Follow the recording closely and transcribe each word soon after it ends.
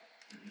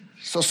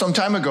So some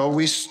time ago,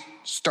 we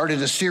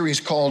started a series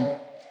called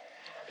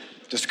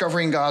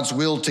Discovering God's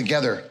Will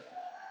Together.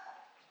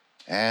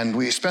 And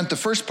we spent the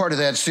first part of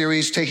that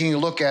series taking a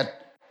look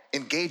at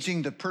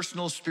engaging the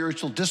personal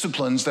spiritual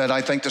disciplines that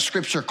I think the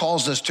scripture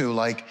calls us to,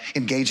 like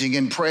engaging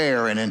in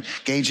prayer and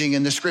engaging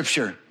in the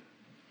scripture.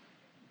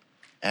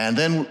 And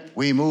then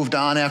we moved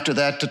on after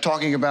that to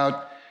talking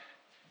about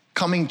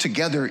coming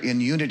together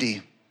in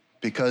unity,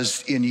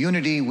 because in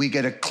unity we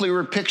get a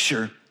clearer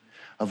picture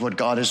of what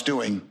God is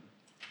doing.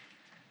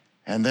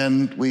 And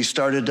then we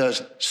started a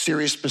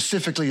series,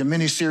 specifically a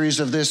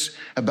mini-series of this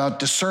about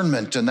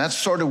discernment, and that's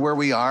sort of where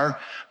we are.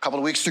 A couple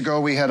of weeks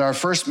ago, we had our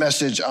first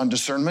message on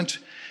discernment,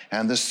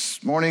 and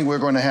this morning we're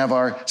going to have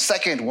our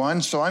second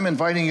one. So I'm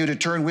inviting you to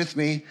turn with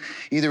me,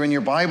 either in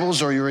your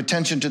Bibles or your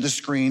attention to the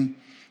screen,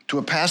 to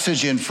a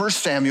passage in 1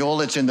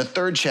 Samuel. It's in the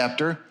 3rd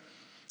chapter.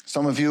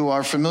 Some of you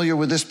are familiar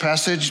with this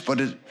passage, but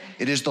it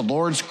is the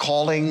Lord's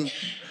calling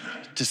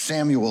to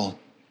Samuel.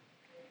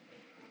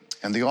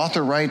 And the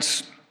author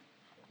writes,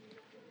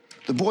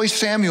 "The boy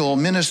Samuel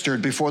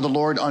ministered before the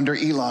Lord under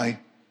Eli.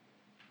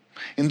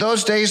 In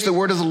those days, the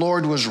word of the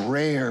Lord was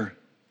rare.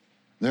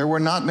 There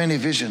were not many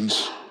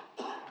visions.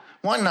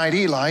 One night,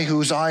 Eli,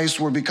 whose eyes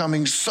were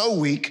becoming so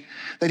weak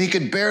that he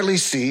could barely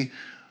see,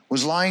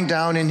 was lying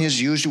down in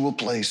his usual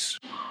place.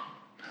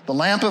 The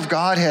lamp of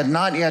God had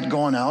not yet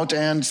gone out,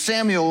 and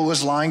Samuel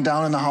was lying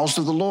down in the house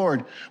of the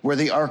Lord, where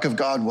the ark of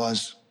God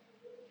was.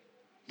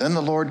 Then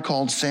the Lord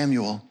called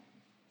Samuel.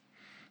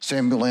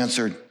 Samuel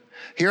answered,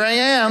 'Here I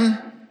am.'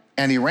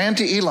 And he ran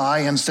to Eli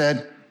and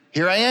said,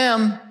 'Here I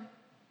am.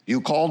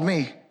 You called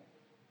me.'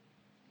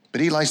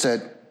 But Eli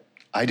said,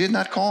 'I did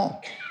not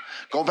call.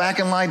 Go back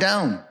and lie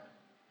down.'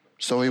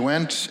 So he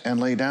went and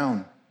lay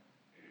down.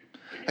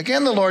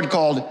 Again the Lord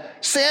called,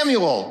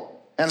 'Samuel.'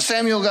 And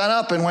Samuel got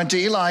up and went to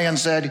Eli and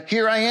said,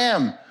 'Here I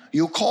am.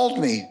 You called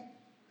me.'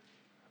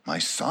 'My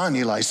son,'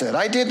 Eli said,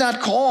 'I did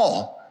not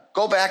call.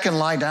 Go back and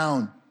lie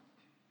down.'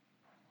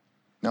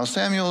 Now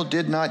Samuel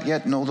did not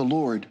yet know the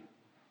Lord.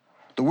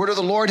 The word of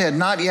the Lord had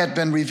not yet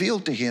been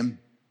revealed to him.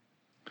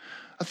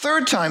 A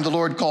third time the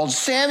Lord called,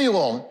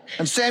 'Samuel.'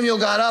 And Samuel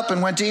got up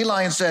and went to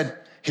Eli and said,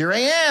 'Here I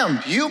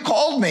am. You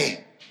called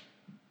me.'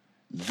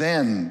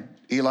 Then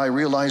Eli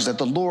realized that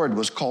the Lord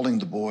was calling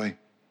the boy.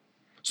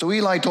 So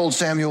Eli told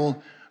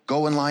Samuel,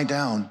 'Go and lie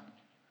down.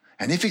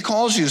 And if he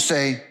calls you,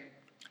 say,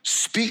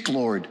 "Speak,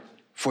 Lord,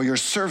 for your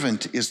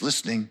servant is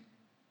listening."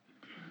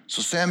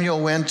 So Samuel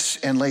went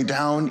and lay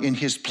down in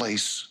his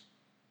place.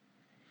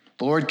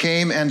 The Lord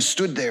came and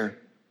stood there,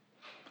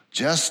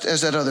 just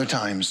as at other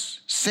times,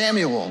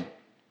 'Samuel,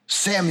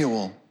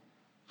 Samuel.'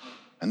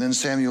 And then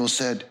Samuel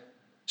said,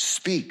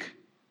 'Speak,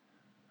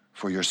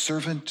 for your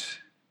servant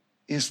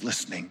is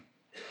listening.'"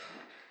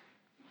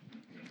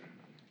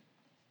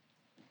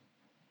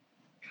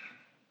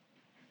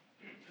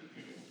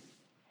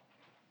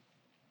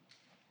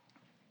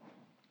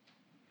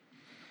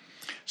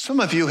 Some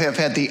of you have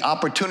had the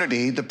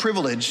opportunity, the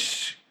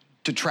privilege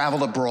to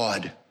travel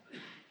abroad.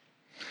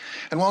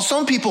 And while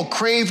some people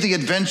crave the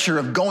adventure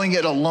of going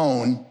it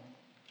alone,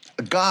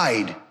 a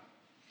guide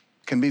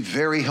can be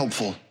very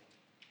helpful.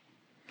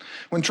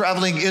 When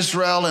traveling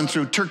Israel and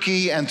through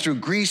Turkey and through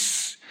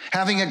Greece,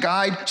 having a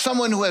guide,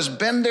 someone who has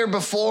been there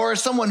before,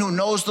 someone who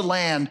knows the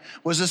land,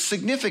 was a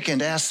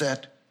significant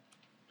asset.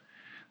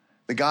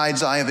 The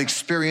guides I have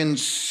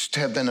experienced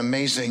have been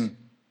amazing.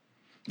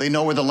 They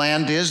know where the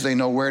land is, they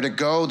know where to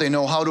go, they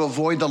know how to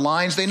avoid the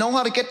lines, they know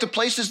how to get to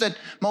places that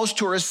most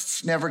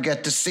tourists never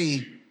get to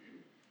see.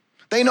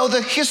 They know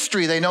the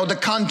history, they know the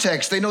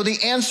context, they know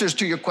the answers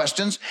to your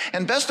questions,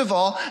 and best of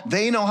all,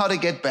 they know how to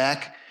get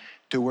back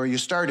to where you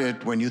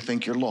started when you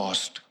think you're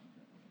lost.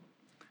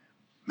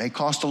 May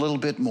cost a little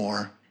bit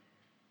more,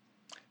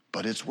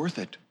 but it's worth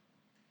it.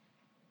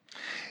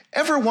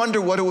 Ever wonder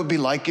what it would be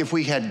like if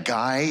we had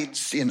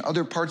guides in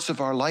other parts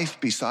of our life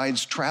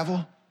besides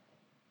travel?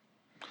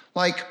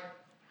 Like,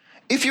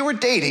 if you were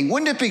dating,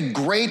 wouldn't it be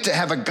great to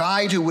have a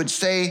guide who would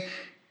say,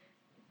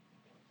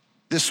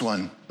 "This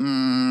one,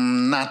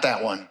 not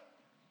that one.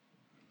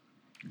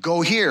 Go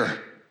here.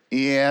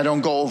 Yeah,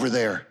 don't go over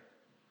there.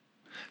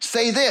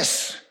 Say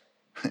this.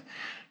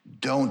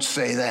 Don't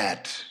say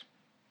that."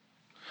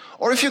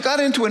 Or if you got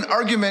into an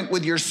argument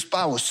with your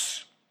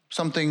spouse,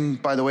 something,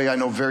 by the way, I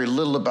know very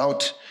little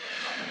about,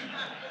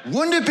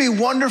 wouldn't it be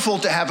wonderful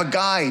to have a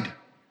guide?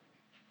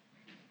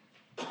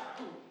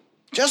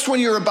 Just when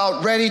you're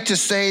about ready to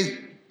say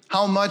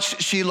how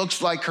much she looks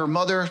like her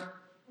mother,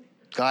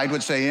 guide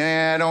would say,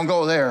 "Yeah, don't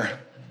go there."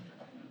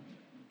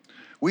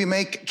 We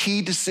make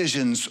key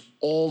decisions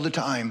all the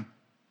time.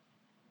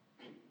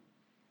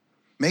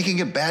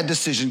 Making a bad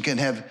decision can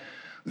have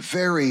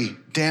very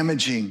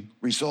damaging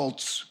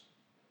results.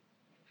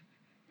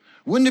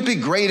 Wouldn't it be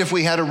great if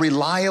we had a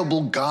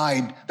reliable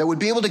guide that would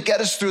be able to get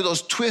us through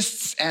those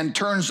twists and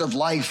turns of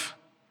life?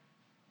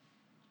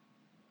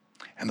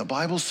 And the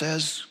Bible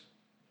says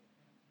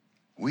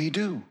we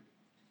do.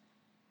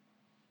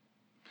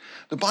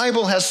 The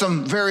Bible has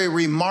some very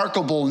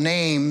remarkable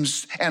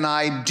names and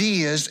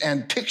ideas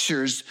and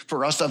pictures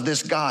for us of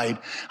this guide.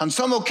 On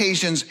some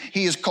occasions,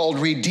 he is called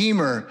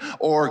Redeemer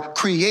or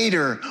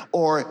Creator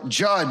or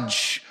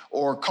Judge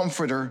or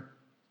Comforter.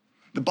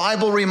 The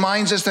Bible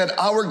reminds us that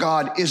our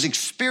God is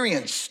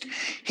experienced.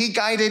 He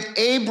guided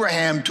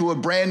Abraham to a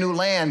brand new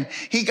land.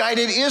 He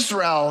guided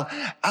Israel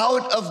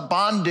out of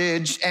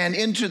bondage and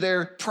into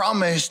their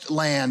promised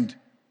land.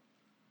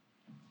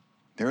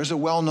 There is a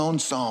well-known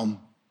psalm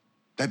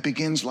that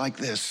begins like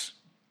this: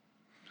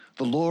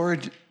 "The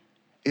Lord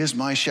is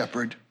my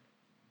shepherd.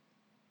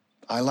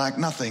 I lack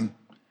nothing.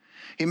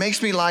 He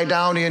makes me lie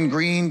down in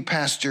green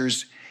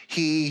pastures.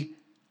 He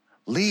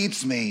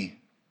leads me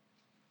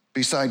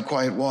beside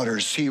quiet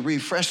waters. He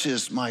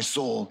refreshes my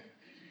soul.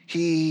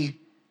 He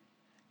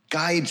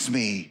guides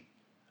me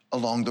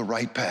along the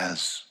right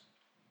paths."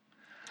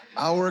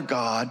 Our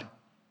God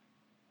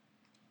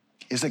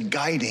is a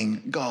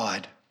guiding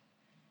God.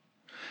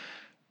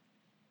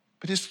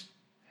 But his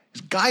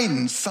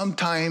guidance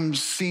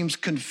sometimes seems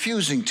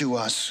confusing to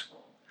us.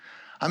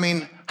 I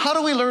mean, how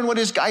do we learn what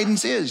his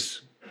guidance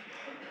is?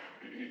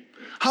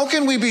 How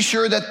can we be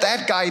sure that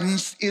that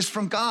guidance is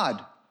from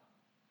God?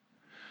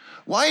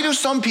 Why do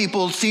some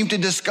people seem to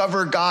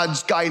discover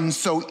God's guidance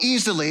so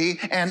easily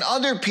and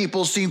other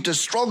people seem to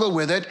struggle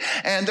with it,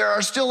 and there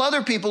are still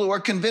other people who are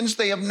convinced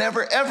they have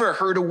never ever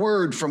heard a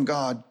word from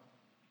God?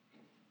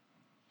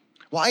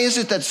 Why is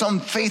it that some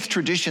faith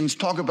traditions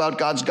talk about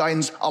God's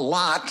guidance a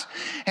lot,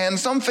 and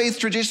some faith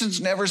traditions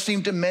never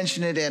seem to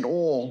mention it at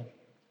all?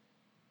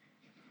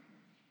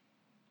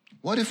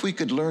 What if we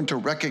could learn to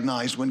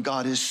recognize when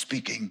God is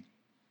speaking,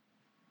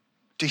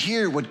 to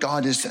hear what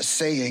God is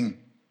saying?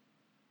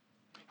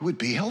 It would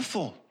be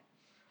helpful.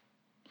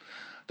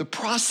 The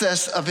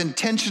process of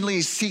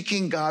intentionally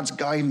seeking God's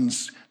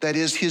guidance, that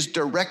is his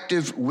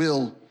directive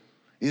will,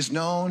 is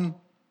known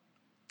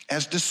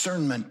as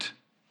discernment.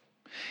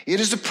 It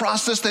is a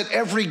process that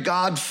every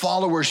God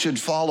follower should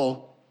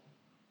follow,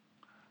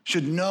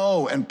 should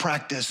know and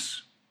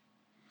practice.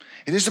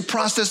 It is a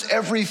process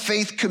every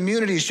faith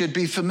community should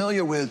be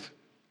familiar with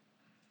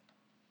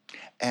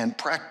and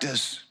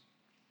practice.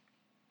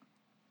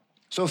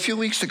 So a few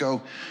weeks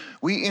ago,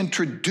 we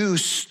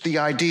introduced the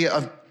idea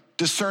of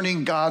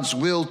discerning God's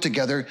will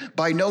together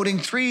by noting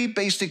three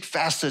basic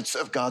facets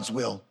of God's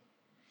will.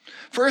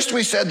 First,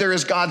 we said there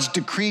is God's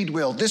decreed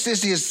will. This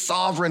is his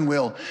sovereign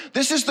will.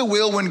 This is the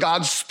will when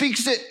God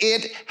speaks it,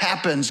 it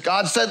happens.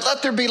 God said,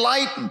 "Let there be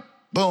light," and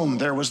boom,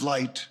 there was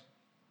light.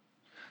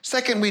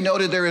 Second, we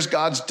noted there is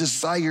God's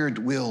desired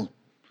will.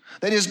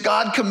 That is,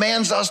 God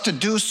commands us to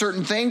do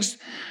certain things,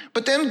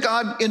 but then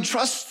God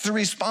entrusts the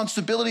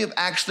responsibility of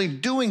actually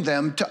doing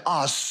them to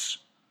us.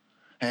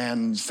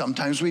 And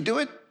sometimes we do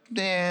it,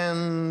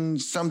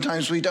 and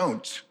sometimes we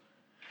don't.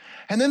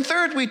 And then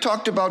third, we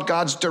talked about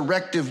God's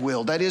directive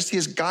will. That is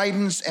his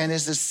guidance and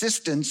his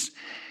assistance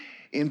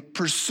in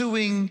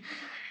pursuing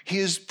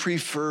his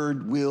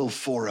preferred will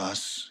for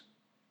us.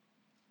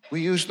 We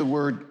used the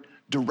word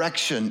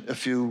direction a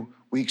few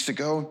weeks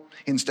ago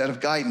instead of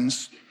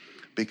guidance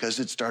because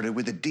it started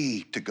with a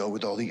D to go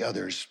with all the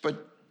others,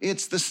 but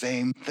it's the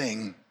same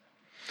thing.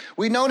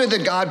 We noted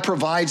that God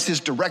provides his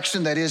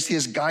direction, that is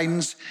his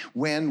guidance,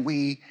 when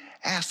we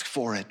ask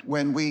for it,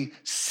 when we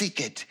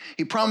seek it.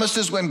 He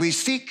promises when we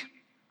seek,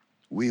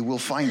 we will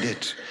find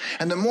it.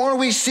 And the more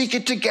we seek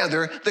it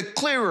together, the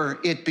clearer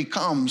it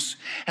becomes.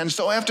 And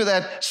so after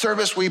that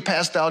service, we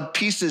passed out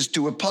pieces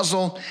to a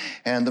puzzle,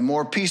 and the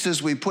more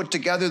pieces we put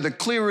together, the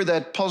clearer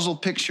that puzzle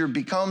picture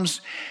becomes.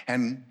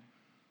 And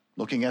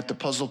looking at the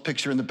puzzle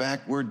picture in the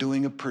back, we're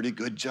doing a pretty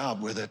good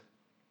job with it.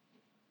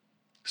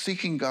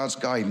 Seeking God's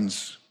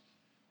guidance,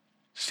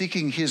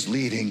 seeking his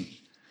leading,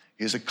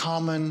 is a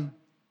common,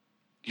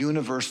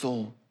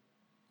 universal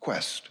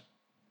quest.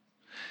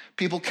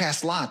 People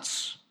cast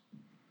lots.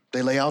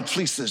 They lay out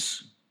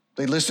fleeces.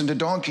 They listen to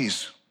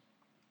donkeys.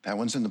 That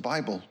one's in the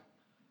Bible.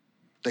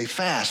 They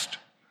fast.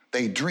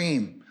 They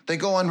dream. They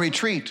go on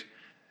retreat.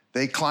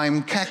 They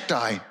climb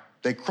cacti.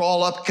 They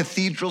crawl up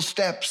cathedral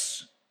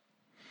steps.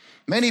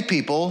 Many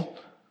people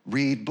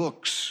read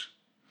books.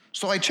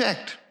 So I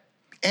checked.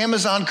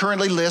 Amazon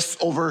currently lists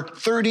over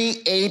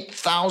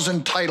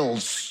 38,000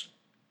 titles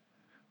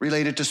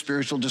related to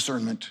spiritual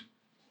discernment.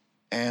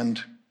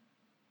 And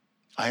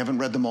I haven't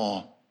read them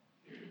all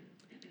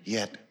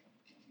yet.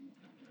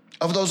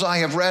 Of those I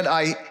have read,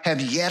 I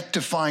have yet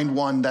to find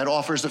one that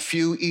offers a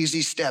few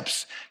easy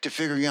steps to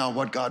figuring out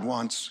what God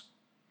wants.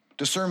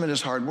 Discernment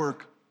is hard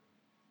work.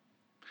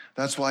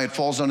 That's why it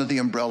falls under the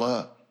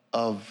umbrella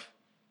of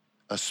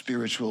a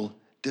spiritual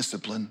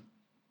discipline.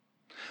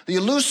 The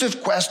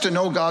elusive quest to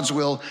know God's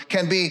will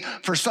can be,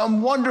 for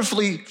some,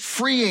 wonderfully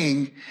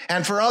freeing,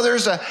 and for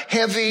others, a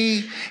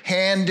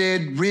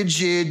heavy-handed,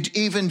 rigid,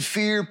 even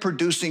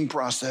fear-producing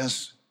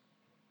process.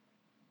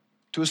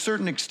 To a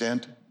certain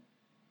extent,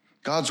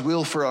 God's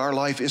will for our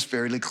life is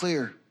fairly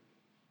clear.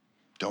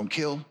 Don't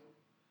kill,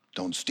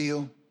 don't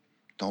steal,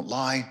 don't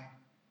lie,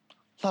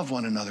 love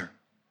one another.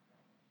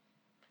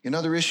 In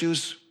other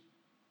issues,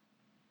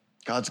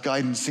 God's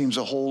guidance seems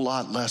a whole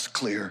lot less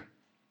clear.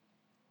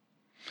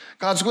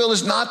 God's will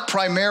is not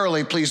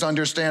primarily, please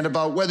understand,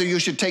 about whether you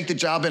should take the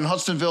job in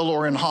Hudsonville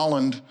or in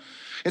Holland.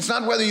 It's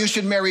not whether you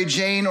should marry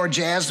Jane or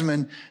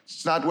Jasmine.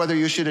 It's not whether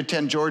you should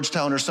attend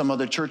Georgetown or some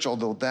other church,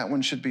 although that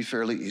one should be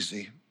fairly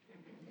easy.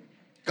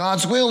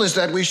 God's will is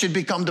that we should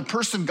become the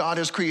person God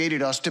has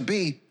created us to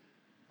be,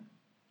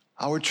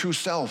 our true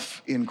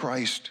self in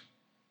Christ.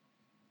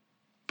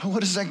 But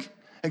what does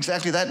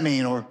exactly that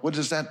mean, or what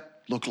does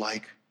that look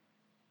like?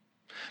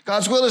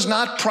 God's will is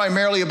not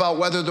primarily about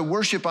whether the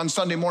worship on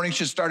Sunday morning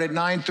should start at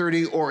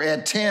 9:30 or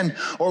at 10,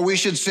 or we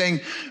should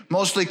sing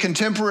mostly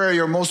contemporary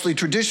or mostly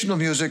traditional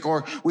music,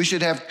 or we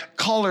should have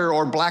color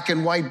or black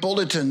and white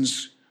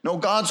bulletins. No,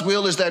 God's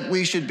will is that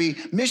we should be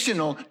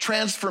missional,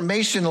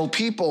 transformational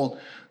people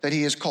that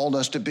he has called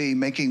us to be,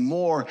 making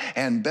more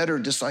and better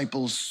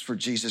disciples for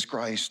Jesus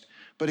Christ.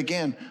 But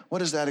again, what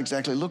does that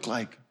exactly look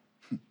like?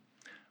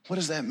 What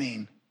does that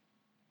mean?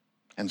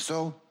 And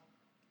so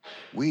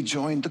we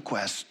joined the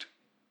quest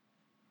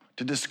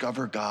to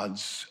discover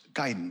God's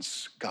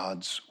guidance,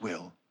 God's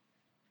will.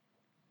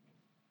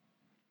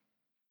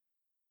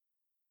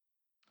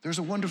 There's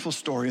a wonderful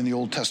story in the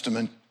Old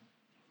Testament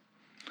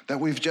that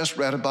we've just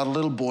read about a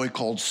little boy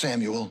called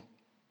Samuel.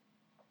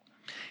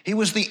 He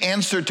was the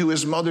answer to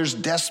his mother's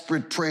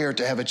desperate prayer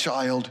to have a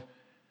child.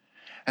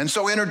 And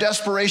so in her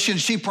desperation,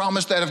 she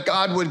promised that if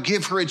God would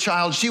give her a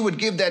child, she would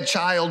give that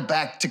child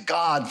back to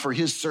God for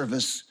his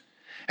service.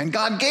 And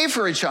God gave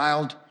her a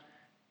child,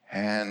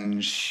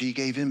 and she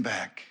gave him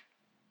back.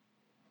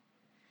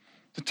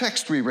 The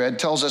text we read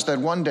tells us that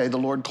one day the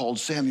Lord called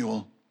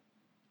Samuel.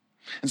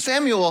 And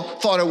Samuel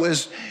thought it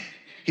was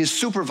his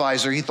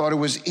supervisor. He thought it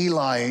was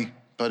Eli,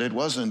 but it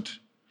wasn't.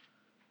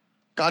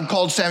 God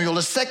called Samuel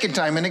a second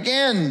time, and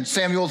again,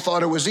 Samuel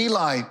thought it was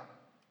Eli,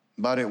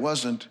 but it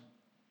wasn't.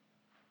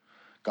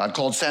 God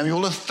called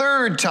Samuel a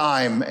third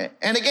time,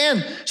 and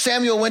again,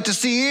 Samuel went to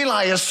see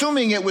Eli,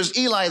 assuming it was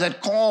Eli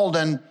that called,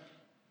 and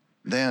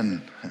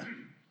then,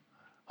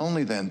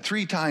 only then,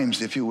 3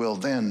 times, if you will,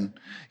 then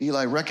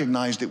Eli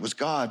recognized it was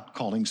God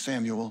calling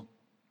Samuel.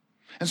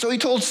 And so he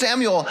told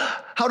Samuel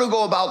how to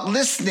go about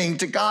listening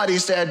to God. He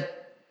said,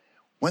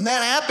 when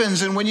that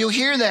happens and when you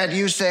hear that,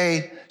 you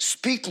say,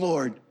 "Speak,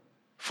 Lord,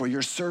 for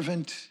your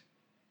servant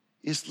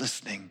is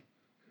listening."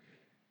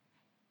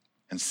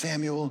 And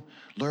Samuel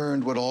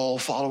learned what all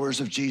followers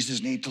of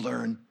Jesus need to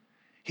learn.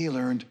 He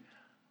learned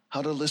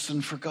how to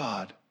listen for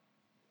God.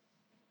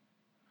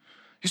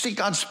 You see,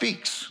 God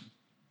speaks.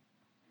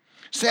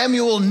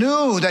 Samuel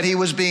knew that he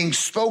was being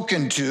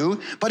spoken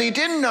to, but he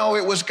didn't know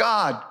it was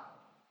God.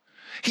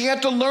 He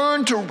had to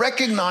learn to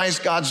recognize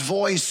God's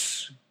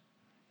voice.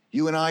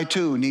 You and I,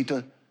 too, need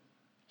to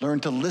learn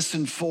to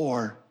listen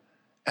for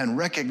and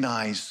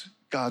recognize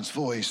God's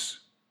voice.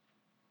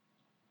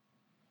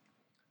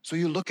 So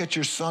you look at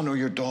your son or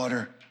your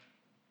daughter,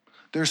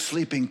 they're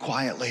sleeping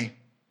quietly,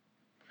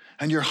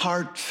 and your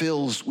heart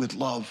fills with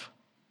love.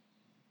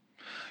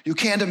 You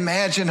can't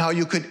imagine how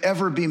you could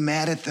ever be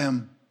mad at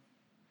them.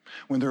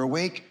 When they're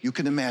awake, you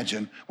can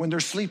imagine. When they're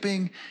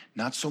sleeping,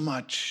 not so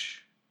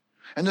much.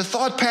 And the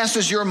thought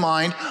passes your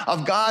mind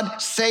of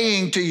God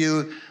saying to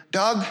you,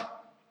 "Doug,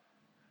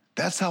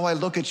 that's how I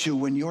look at you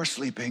when you're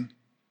sleeping,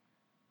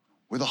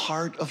 with a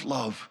heart of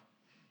love."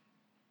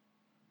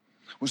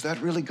 Was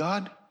that really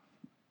God?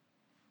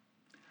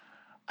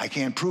 I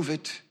can't prove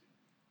it,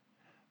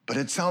 but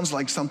it sounds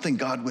like something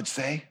God would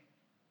say.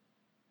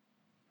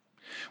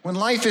 When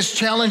life is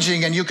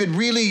challenging and you could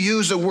really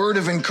use a word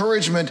of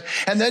encouragement,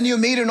 and then you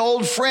meet an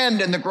old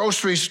friend in the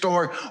grocery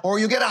store, or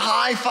you get a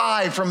high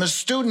five from a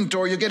student,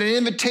 or you get an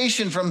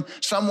invitation from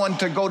someone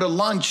to go to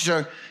lunch,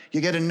 or you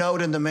get a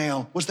note in the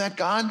mail. Was that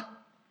God?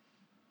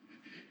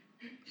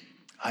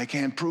 I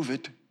can't prove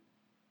it,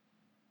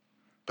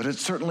 but it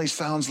certainly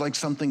sounds like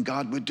something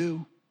God would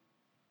do.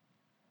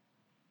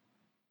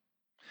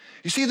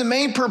 You see, the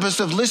main purpose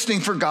of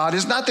listening for God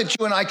is not that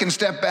you and I can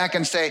step back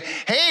and say,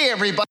 "Hey,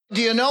 everybody, do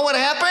you know what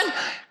happened?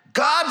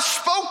 God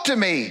spoke to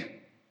me."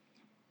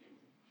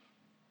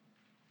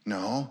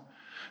 No,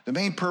 the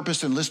main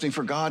purpose in listening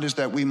for God is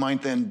that we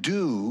might then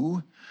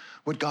do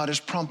what God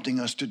is prompting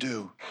us to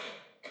do.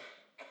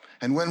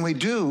 And when we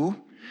do,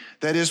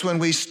 that is when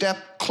we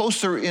step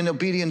closer in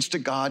obedience to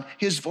God,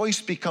 his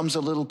voice becomes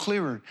a little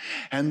clearer.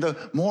 And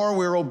the more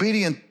we're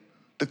obedient,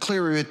 the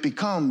clearer it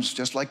becomes,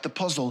 just like the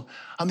puzzle.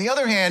 On the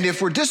other hand,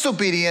 if we're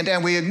disobedient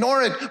and we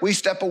ignore it, we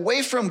step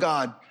away from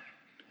God.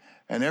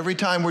 And every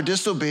time we're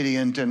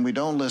disobedient and we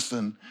don't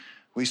listen,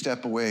 we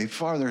step away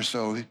farther,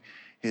 so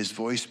his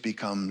voice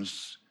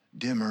becomes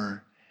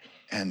dimmer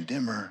and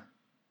dimmer.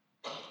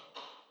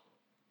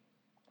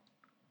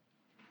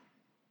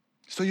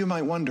 So you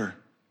might wonder,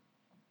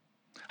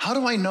 how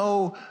do I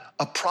know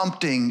a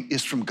prompting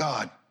is from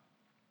God?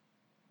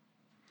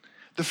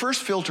 The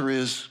first filter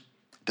is,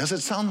 does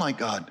it sound like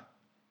God?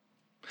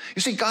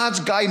 You see, God's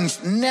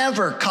guidance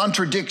never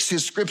contradicts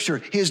his scripture,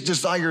 his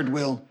desired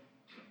will.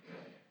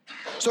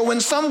 So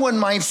when someone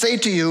might say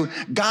to you,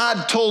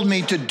 "God told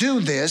me to do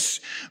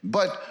this,"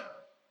 but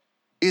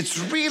It's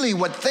really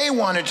what they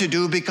wanted to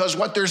do because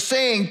what they're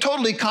saying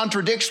totally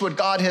contradicts what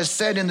God has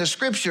said in the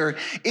scripture.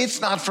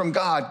 It's not from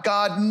God.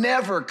 God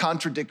never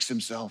contradicts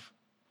himself.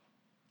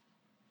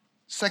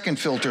 Second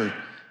filter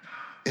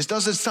is,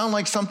 does it sound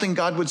like something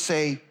God would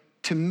say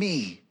to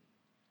me?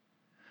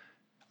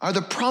 Are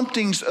the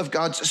promptings of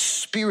God's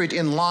Spirit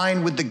in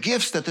line with the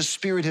gifts that the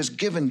Spirit has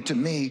given to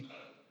me?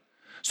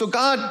 So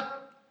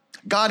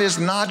God is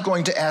not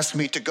going to ask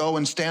me to go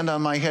and stand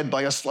on my head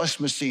by a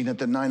slush machine at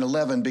the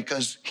 9/11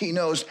 because he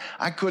knows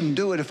I couldn't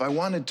do it if I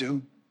wanted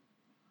to.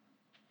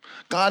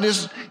 God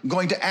is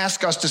going to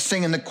ask us to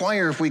sing in the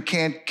choir if we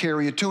can't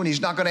carry a tune.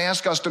 He's not going to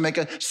ask us to make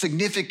a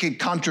significant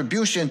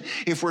contribution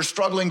if we're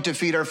struggling to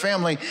feed our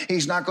family.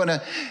 He's not going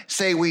to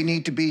say we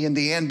need to be in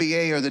the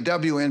NBA or the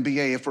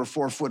WNBA if we're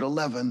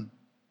 4'11".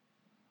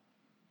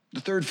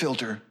 The third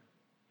filter,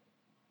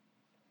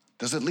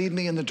 does it lead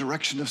me in the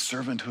direction of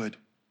servanthood?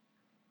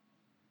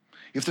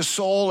 If the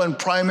sole and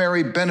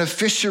primary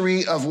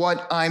beneficiary of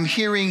what I'm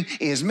hearing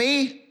is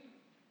me,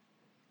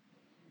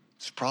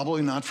 it's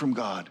probably not from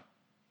God.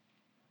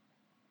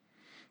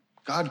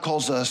 God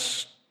calls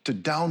us to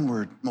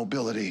downward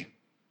mobility.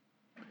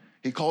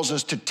 He calls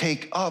us to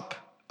take up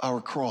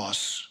our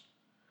cross.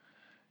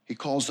 He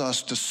calls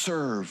us to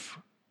serve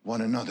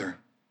one another.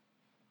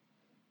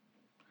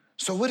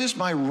 So what is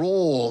my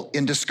role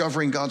in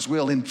discovering God's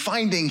will, in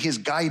finding his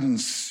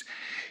guidance,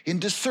 in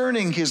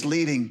discerning his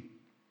leading?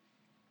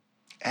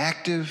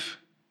 Active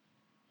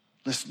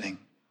listening.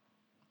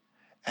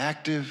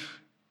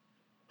 Active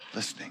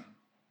listening.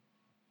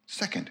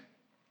 Second,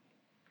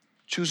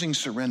 choosing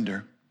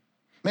surrender.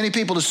 Many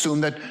people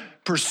assume that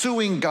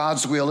pursuing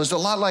God's will is a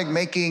lot like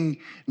making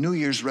New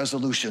Year's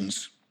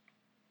resolutions.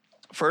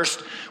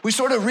 First, we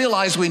sort of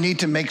realize we need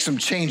to make some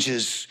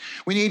changes.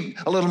 We need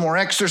a little more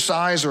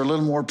exercise or a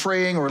little more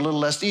praying or a little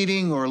less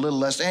eating or a little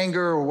less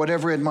anger or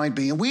whatever it might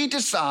be. And we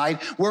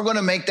decide we're going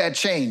to make that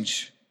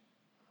change.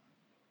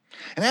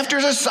 And after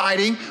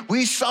deciding,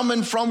 we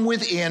summon from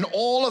within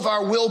all of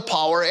our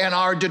willpower and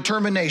our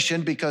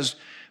determination because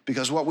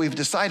what we've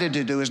decided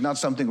to do is not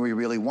something we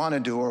really want to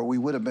do, or we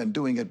would have been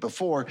doing it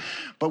before.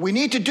 But we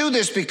need to do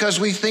this because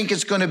we think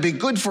it's going to be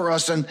good for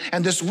us. And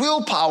this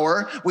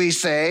willpower, we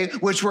say,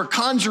 which we're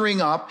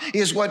conjuring up,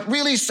 is what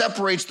really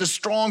separates the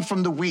strong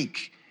from the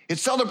weak. It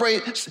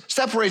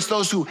separates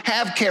those who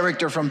have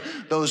character from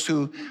those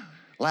who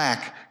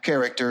lack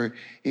character.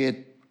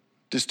 It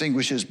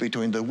distinguishes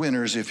between the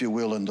winners, if you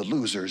will, and the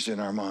losers in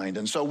our mind.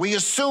 And so we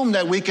assume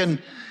that we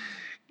can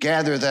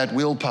gather that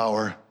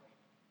willpower.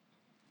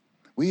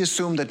 We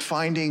assume that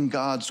finding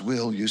God's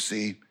will, you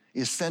see,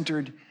 is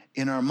centered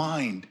in our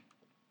mind.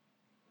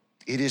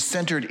 It is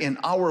centered in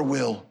our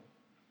will.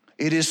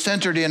 It is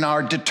centered in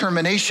our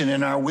determination,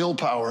 in our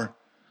willpower.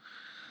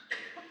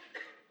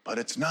 But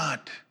it's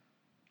not.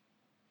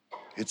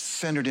 It's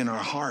centered in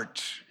our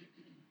heart.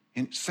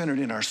 It's centered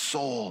in our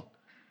soul.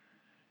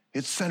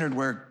 It's centered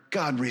where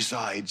God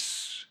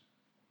resides.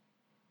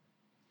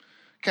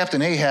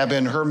 Captain Ahab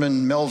in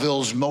Herman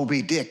Melville's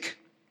Moby Dick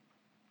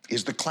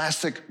is the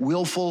classic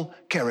willful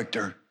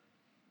character.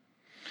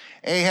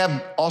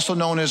 Ahab, also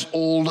known as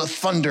Old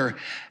Thunder,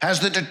 has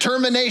the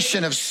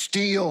determination of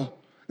steel.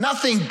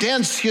 Nothing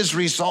dents his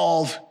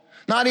resolve,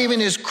 not even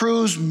his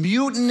crew's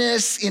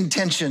mutinous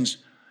intentions.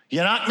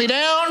 You knock me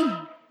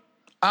down,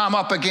 I'm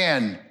up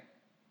again.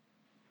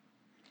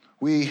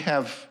 We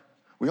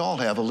all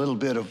have a little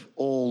bit of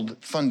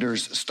Old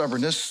Thunder's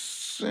stubbornness.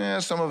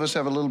 Some of us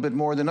have a little bit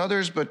more than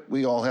others, but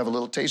we all have a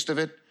little taste of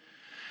it.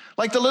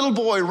 Like the little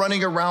boy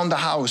running around the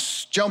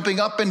house, jumping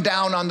up and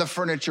down on the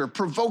furniture,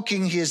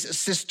 provoking his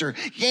sister,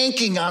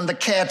 yanking on the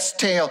cat's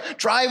tail,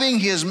 driving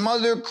his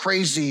mother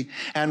crazy,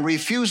 and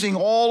refusing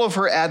all of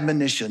her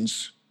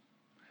admonitions.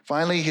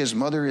 Finally, his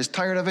mother is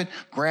tired of it,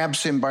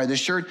 grabs him by the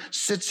shirt,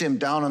 sits him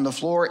down on the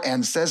floor,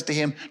 and says to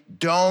him,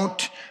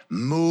 "Don't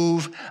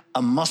move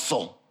a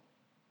muscle."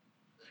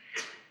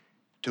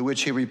 To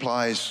which he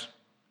replies,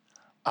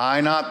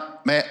 I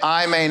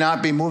may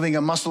not be moving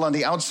a muscle on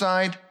the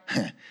outside,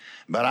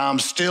 but I'm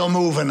still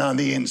moving on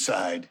the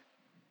inside.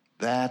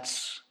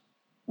 That's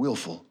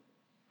willful.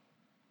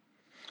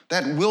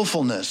 That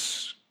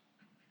willfulness,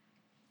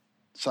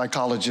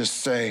 psychologists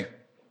say,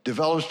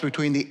 develops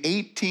between the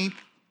 18th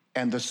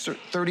and the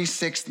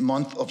 36th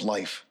month of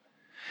life.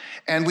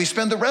 And we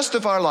spend the rest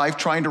of our life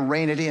trying to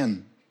rein it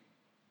in.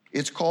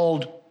 It's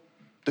called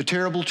the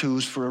terrible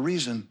twos for a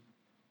reason.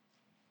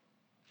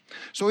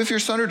 So if your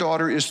son or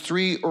daughter is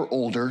 3 or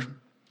older,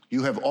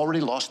 you have already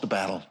lost the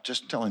battle,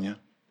 just telling you,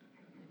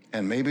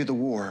 and maybe the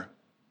war.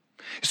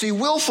 See,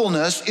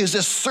 willfulness is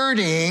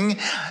asserting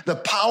the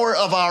power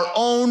of our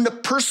own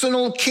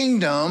personal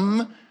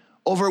kingdom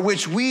over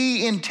which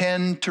we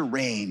intend to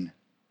reign.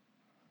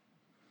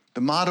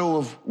 The motto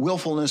of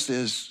willfulness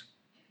is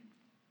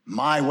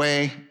my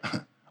way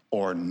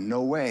or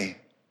no way.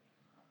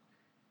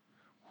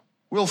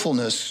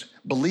 Willfulness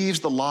believes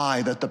the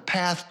lie that the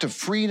path to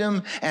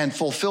freedom and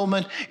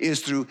fulfillment is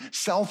through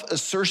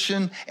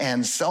self-assertion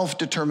and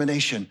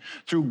self-determination,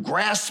 through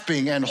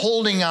grasping and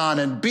holding on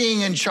and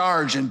being in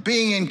charge and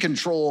being in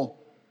control.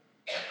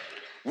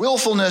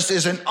 Willfulness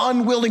is an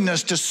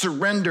unwillingness to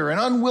surrender, an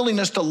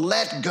unwillingness to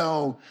let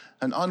go,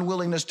 an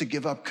unwillingness to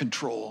give up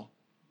control.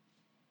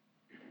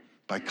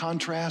 By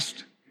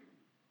contrast,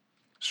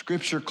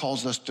 Scripture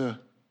calls us to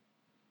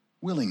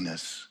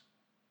willingness,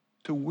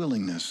 to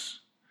willingness.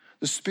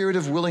 The spirit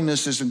of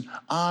willingness is an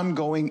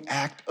ongoing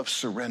act of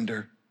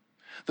surrender,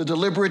 the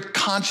deliberate,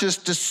 conscious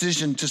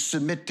decision to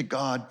submit to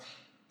God.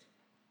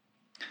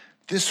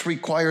 This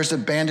requires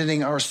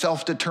abandoning our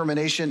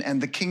self-determination and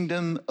the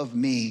kingdom of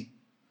me.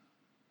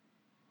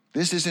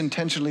 This is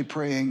intentionally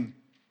praying,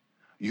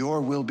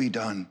 your will be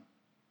done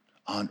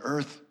on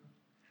earth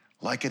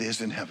like it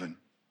is in heaven.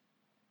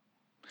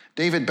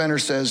 David Benner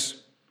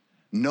says,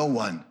 no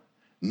one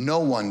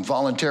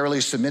voluntarily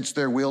submits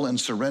their will and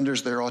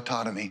surrenders their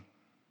autonomy,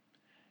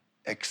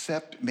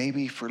 except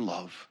maybe for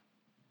love.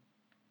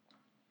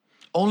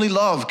 Only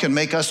love can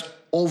make us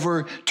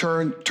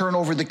turn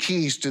over the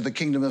keys to the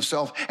kingdom of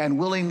self and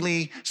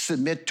willingly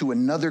submit to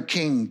another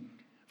king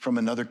from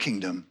another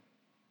kingdom.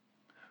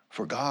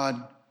 For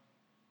God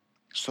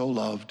so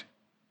loved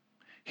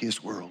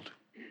his world.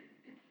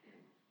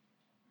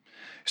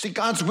 See,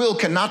 God's will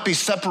cannot be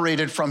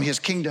separated from his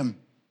kingdom.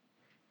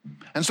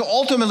 And so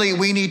ultimately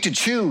we need to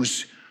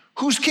choose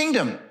whose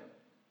kingdom,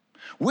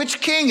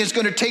 which king is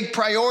going to take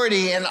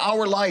priority in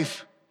our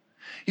life.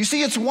 You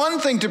see, it's one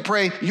thing to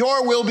pray,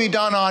 your will be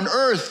done on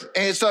earth.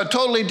 It's a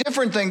totally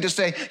different thing to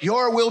say,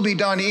 your will be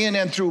done in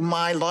and through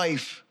my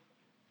life.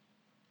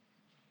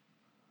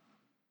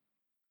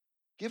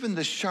 Given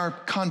the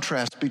sharp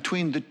contrast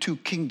between the two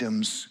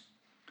kingdoms,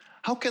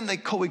 how can they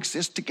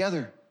coexist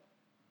together?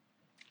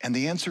 And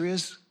the answer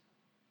is,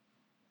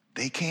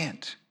 they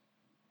can't.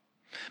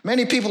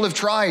 Many people have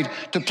tried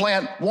to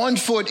plant one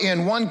foot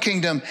in one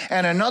kingdom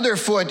and another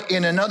foot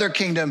in another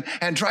kingdom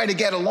and try to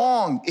get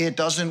along. It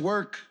doesn't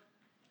work.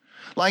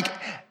 Like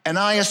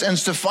Ananias and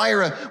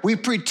Sapphira, we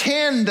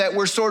pretend that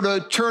we're sort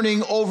of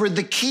turning over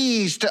the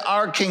keys to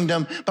our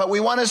kingdom, but we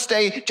want to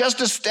stay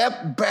just a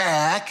step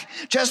back,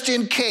 just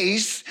in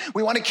case.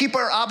 We want to keep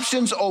our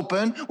options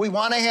open. We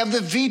want to have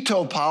the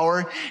veto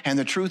power. And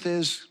the truth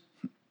is,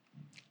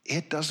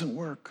 it doesn't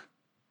work.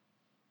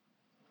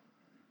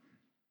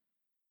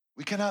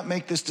 We cannot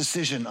make this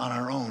decision on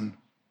our own.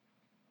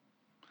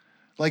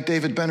 Like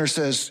David Benner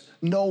says,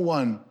 no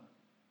one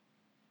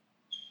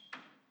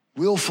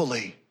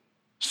willfully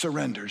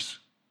surrenders.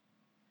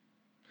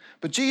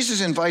 But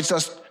Jesus invites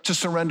us to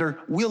surrender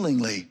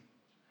willingly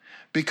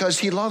because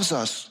he loves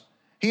us.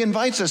 He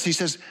invites us. He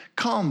says,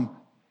 come,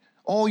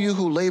 all you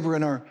who labor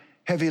and are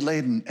heavy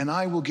laden, and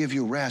I will give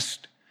you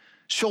rest.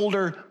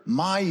 Shoulder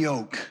my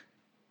yoke,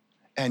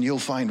 and you'll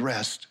find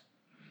rest.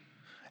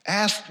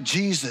 Ask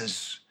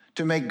Jesus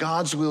to make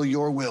God's will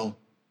your will,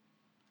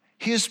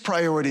 his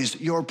priorities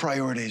your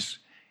priorities,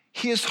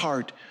 his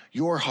heart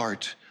your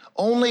heart.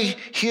 Only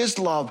his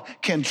love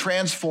can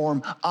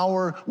transform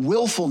our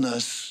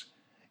willfulness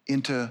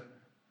into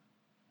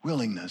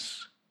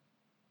willingness.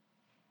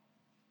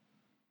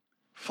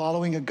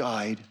 Following a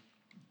guide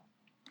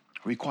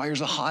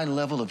requires a high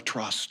level of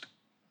trust.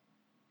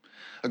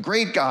 A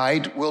great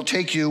guide will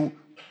take you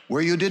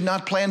where you did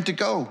not plan to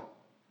go,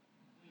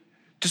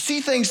 to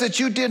see things that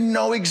you didn't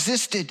know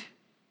existed,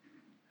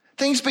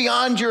 things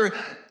beyond your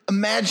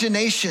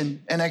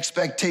imagination and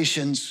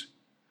expectations.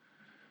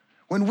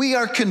 When we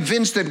are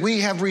convinced that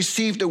we have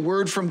received a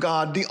word from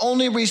God, the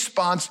only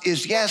response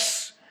is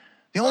yes.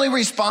 The only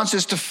response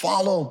is to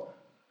follow.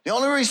 The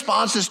only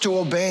response is to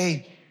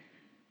obey.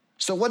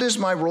 So what is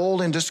my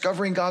role in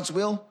discovering God's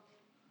will?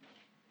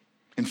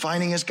 In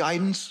finding his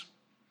guidance?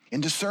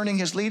 In discerning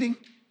his leading?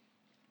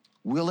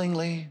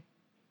 Willingly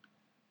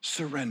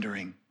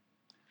surrendering.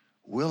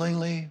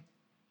 Willingly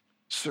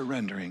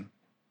surrendering.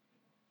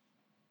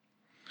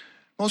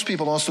 Most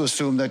people also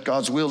assume that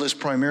God's will is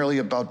primarily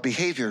about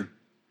behavior,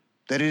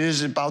 that it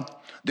is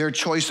about their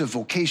choice of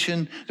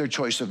vocation, their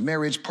choice of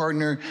marriage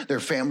partner,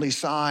 their family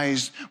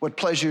size, what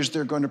pleasures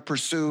they're going to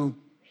pursue.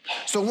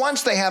 So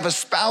once they have a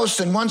spouse,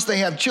 and once they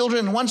have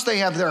children, and once they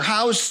have their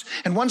house,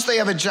 and once they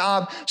have a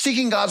job,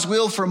 seeking God's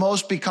will for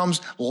most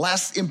becomes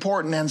less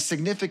important and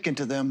significant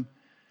to them.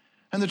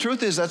 And the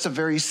truth is, that's a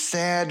very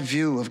sad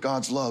view of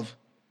God's love.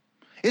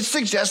 It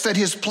suggests that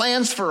his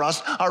plans for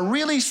us are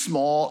really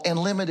small and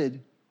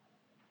limited.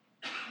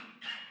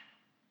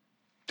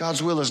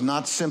 God's will is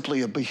not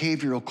simply a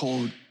behavioral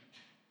code.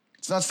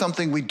 It's not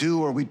something we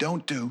do or we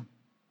don't do.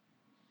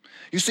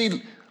 You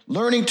see,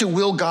 learning to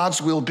will God's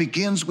will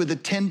begins with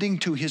attending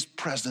to his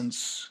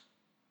presence.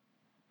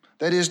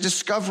 That is,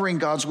 discovering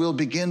God's will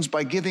begins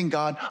by giving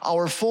God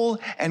our full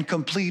and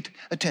complete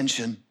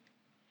attention.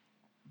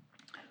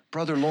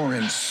 Brother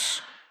Lawrence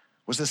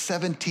was a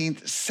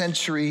 17th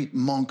century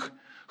monk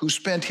who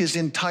spent his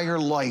entire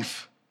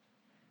life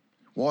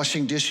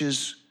washing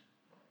dishes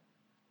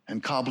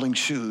and cobbling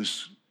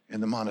shoes in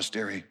the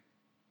monastery.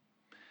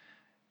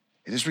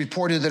 It is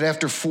reported that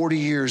after 40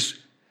 years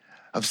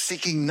of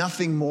seeking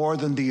nothing more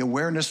than the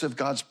awareness of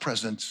God's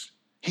presence,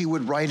 he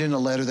would write in a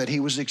letter that he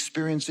was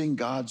experiencing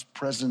God's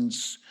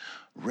presence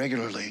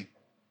regularly.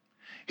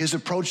 His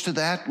approach to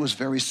that was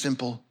very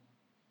simple.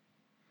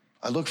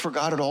 I look for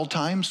God at all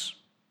times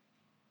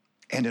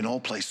and in all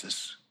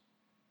places.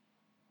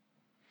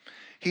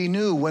 He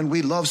knew when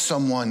we love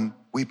someone,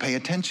 we pay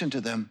attention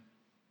to them.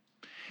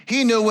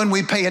 He knew when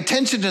we pay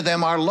attention to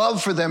them, our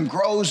love for them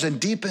grows and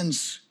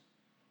deepens.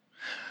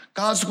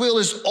 God's will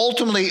is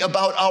ultimately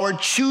about our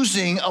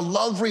choosing a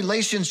love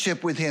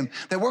relationship with him,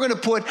 that we're going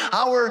to put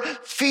our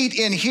feet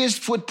in his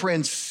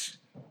footprints.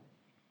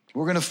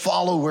 We're going to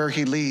follow where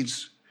he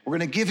leads. We're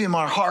going to give him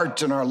our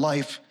heart and our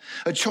life,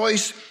 a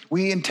choice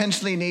we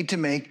intentionally need to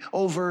make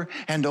over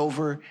and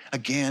over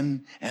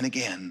again and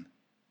again.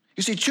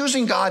 You see,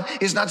 choosing God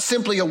is not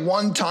simply a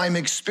one-time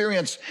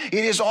experience.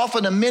 It is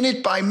often a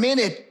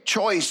minute-by-minute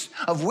choice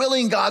of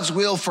willing God's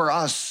will for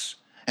us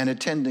and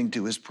attending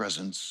to his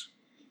presence.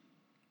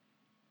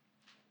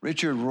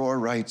 Richard Rohr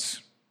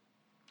writes,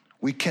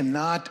 "We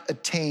cannot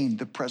attain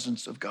the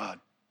presence of God.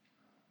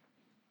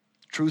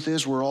 Truth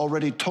is, we're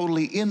already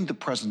totally in the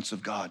presence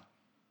of God.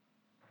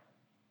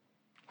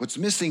 What's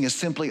missing is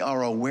simply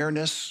our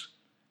awareness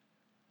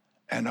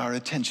and our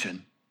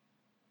attention."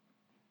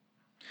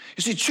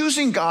 You see,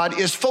 choosing God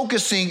is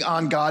focusing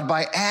on God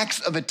by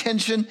acts of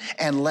attention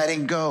and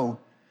letting go.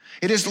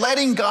 It is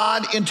letting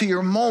God into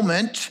your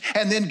moment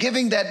and then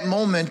giving that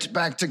moment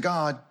back to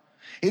God.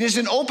 It is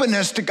an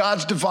openness to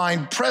God's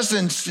divine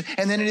presence,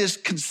 and then it is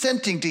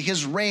consenting to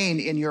his reign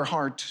in your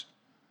heart.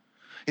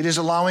 It is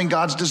allowing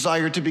God's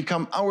desire to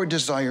become our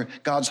desire,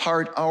 God's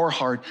heart, our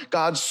heart,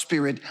 God's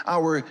spirit,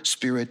 our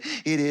spirit.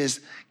 It is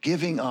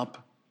giving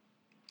up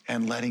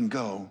and letting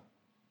go.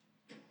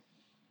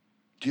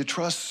 Do you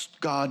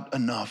trust God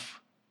enough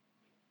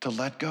to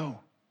let go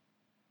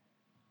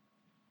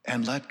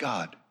and let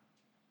God?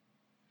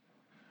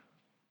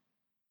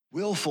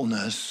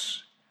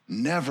 Willfulness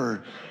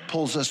never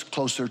pulls us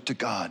closer to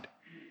God.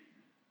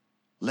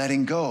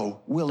 Letting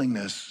go,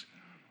 willingness,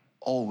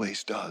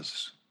 always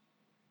does.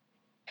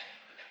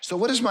 So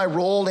what is my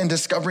role in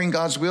discovering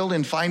God's will,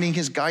 in finding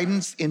his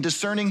guidance, in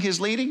discerning his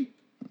leading?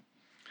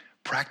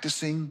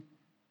 Practicing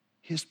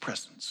his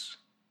presence.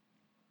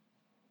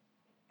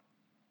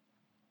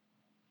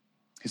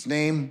 His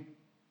name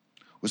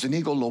was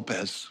Inigo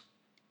Lopez.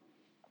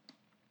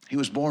 He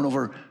was born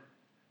over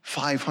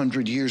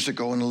 500 years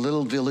ago in a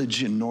little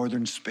village in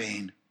northern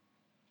Spain.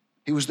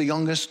 He was the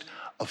youngest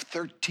of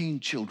 13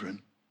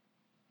 children.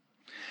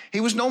 He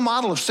was no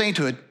model of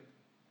sainthood.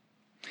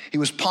 He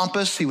was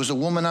pompous, he was a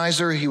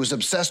womanizer, he was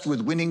obsessed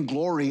with winning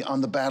glory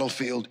on the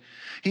battlefield.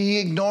 He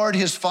ignored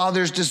his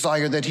father's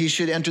desire that he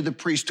should enter the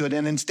priesthood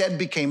and instead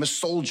became a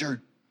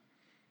soldier,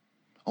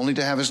 only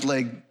to have his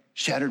leg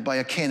shattered by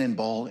a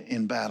cannonball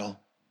in battle.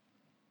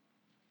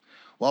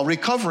 While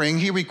recovering,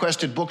 he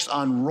requested books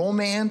on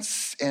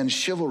romance and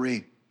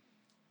chivalry.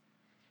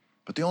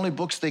 But the only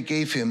books they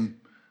gave him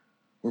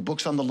were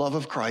books on the love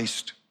of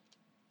Christ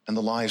and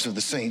the lives of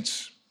the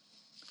saints.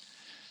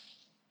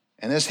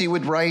 And as he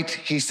would write,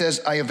 he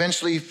says, "I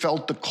eventually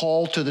felt the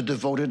call to the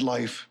devoted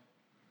life."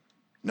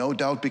 No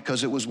doubt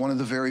because it was one of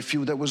the very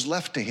few that was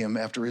left to him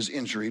after his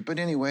injury. But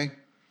anyway,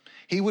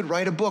 he would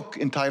write a book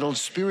entitled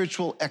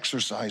Spiritual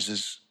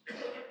Exercises.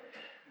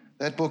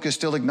 That book is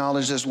still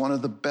acknowledged as one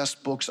of the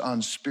best books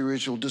on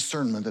spiritual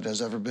discernment that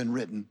has ever been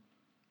written.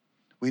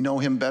 We know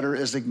him better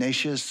as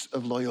Ignatius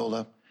of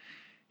Loyola.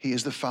 He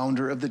is the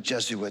founder of the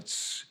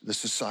Jesuits, the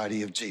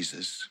Society of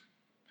Jesus.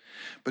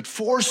 But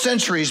 4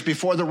 centuries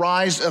before the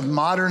rise of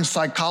modern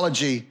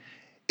psychology,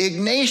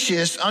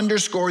 Ignatius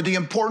underscored the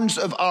importance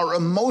of our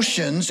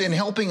emotions in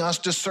helping us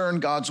discern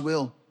God's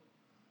will.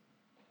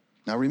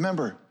 Now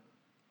remember,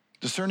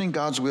 discerning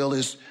God's will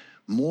is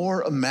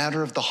more a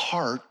matter of the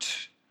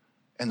heart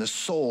and the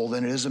soul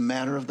than it is a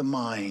matter of the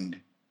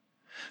mind.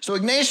 So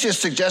Ignatius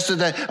suggested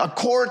that a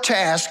core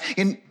task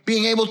in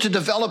being able to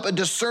develop a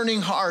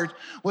discerning heart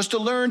was to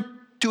learn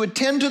to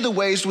attend to the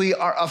ways we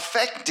are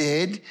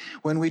affected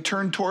when we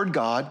turn toward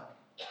God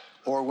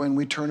or when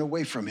we turn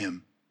away from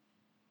him.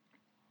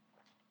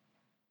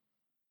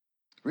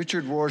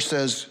 Richard Rohr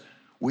says,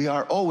 we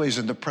are always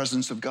in the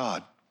presence of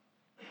God.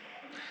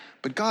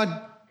 But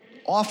God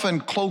often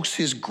cloaks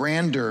his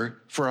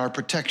grandeur for our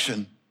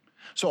protection.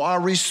 So our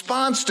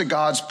response to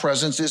God's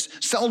presence is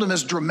seldom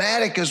as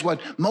dramatic as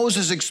what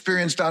Moses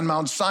experienced on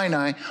Mount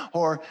Sinai,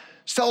 or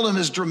seldom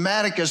as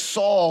dramatic as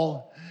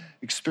Saul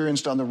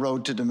experienced on the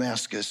road to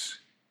Damascus.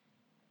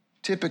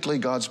 Typically,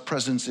 God's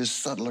presence is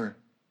subtler,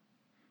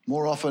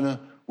 more often a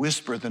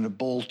whisper than a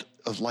bolt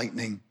of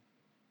lightning,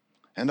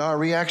 and our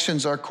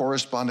reactions are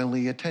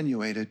correspondingly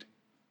attenuated.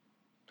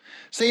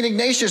 St.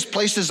 Ignatius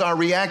places our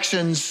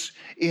reactions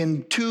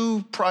in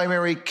 2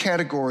 primary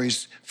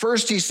categories.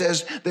 First, he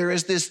says there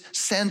is this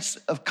sense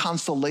of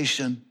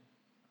consolation.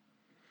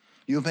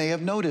 You may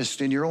have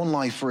noticed in your own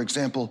life, for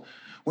example,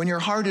 when your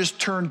heart is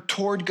turned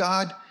toward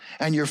God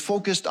and you're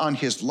focused on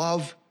his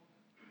love,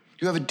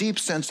 you have a deep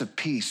sense of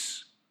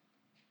peace,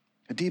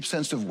 a deep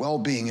sense of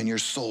well-being in your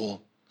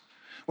soul.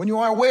 When you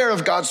are aware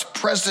of God's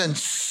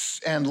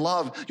presence and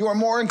love, you are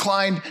more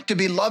inclined to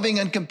be loving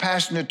and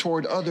compassionate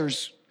toward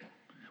others.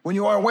 When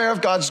you are aware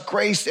of God's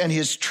grace and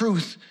his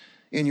truth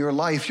in your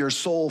life, your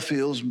soul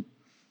feels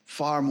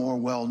far more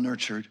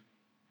well-nurtured.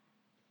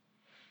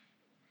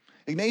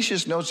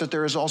 Ignatius notes that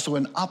there is also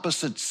an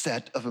opposite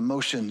set of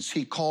emotions.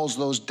 He calls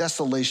those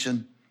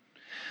desolation.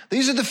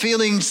 These are the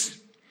feelings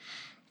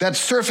that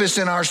surface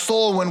in our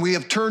soul when we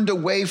have turned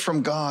away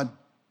from God.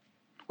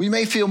 We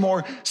may feel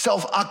more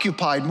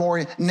self-occupied,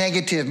 more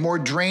negative, more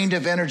drained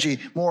of energy,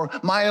 more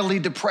mildly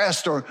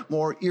depressed, or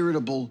more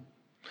irritable.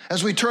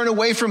 As we turn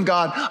away from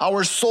God,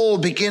 our soul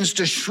begins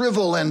to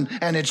shrivel and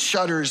it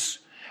shudders,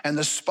 and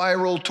the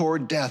spiral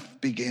toward death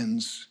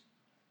begins.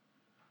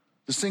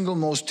 The single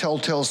most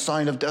telltale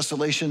sign of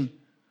desolation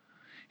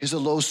is a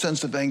low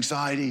sense of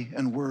anxiety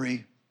and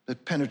worry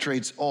that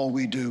penetrates all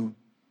we do.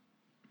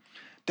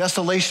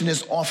 Desolation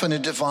is often a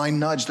divine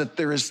nudge that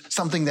there is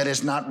something that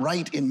is not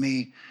right in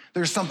me.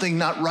 There's something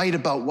not right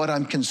about what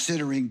I'm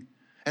considering,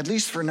 at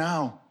least for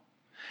now.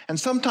 And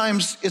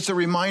sometimes it's a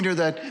reminder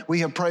that we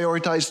have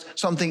prioritized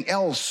something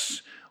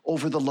else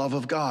over the love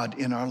of God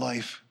in our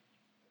life.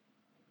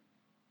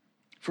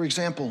 For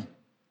example,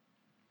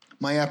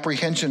 my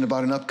apprehension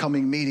about an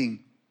upcoming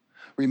meeting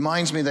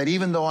reminds me that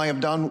even though I have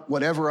done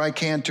whatever I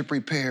can to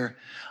prepare,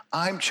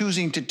 I'm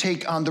choosing to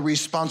take on the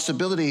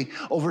responsibility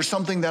over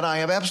something that I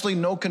have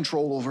absolutely no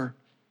control over.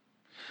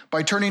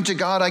 By turning to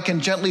God, I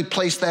can gently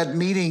place that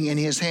meeting in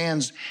his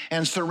hands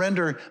and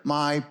surrender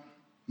my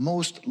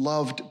most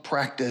loved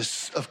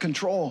practice of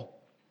control.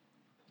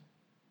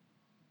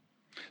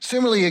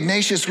 Similarly,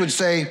 Ignatius would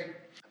say,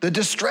 the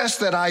distress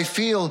that I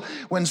feel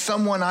when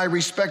someone I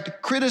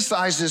respect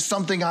criticizes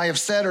something I have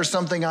said or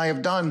something I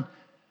have done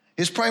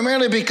is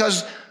primarily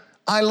because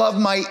I love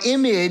my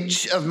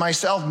image of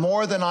myself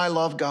more than I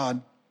love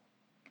God.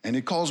 And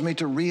it calls me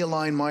to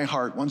realign my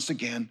heart once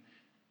again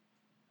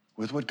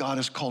with what God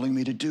is calling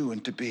me to do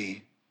and to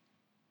be.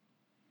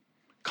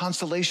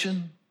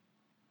 Consolation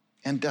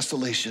and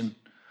desolation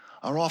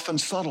are often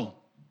subtle.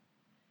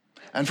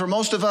 And for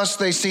most of us,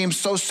 they seem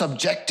so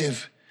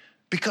subjective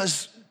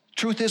because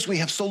truth is we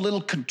have so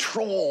little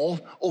control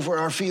over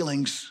our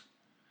feelings.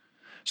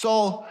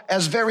 So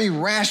as very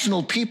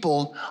rational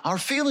people, our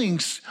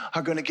feelings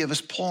are going to give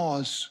us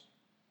pause.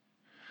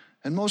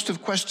 And most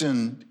have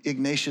questioned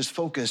Ignatius'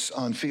 focus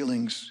on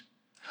feelings.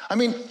 I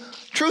mean,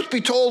 truth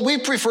be told, we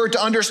prefer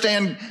to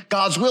understand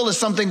God's will as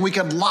something we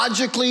can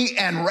logically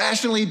and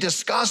rationally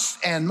discuss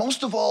and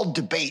most of all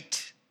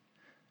debate.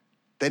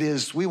 That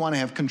is, we want to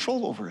have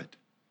control over it.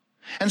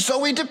 And so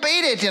we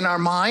debate it in our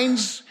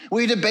minds,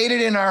 we debate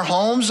it in our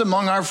homes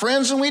among our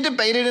friends, and we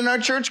debate it in our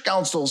church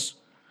councils.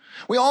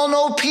 We all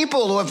know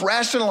people who have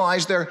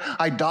rationalized their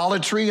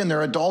idolatry and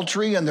their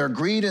adultery and their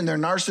greed and their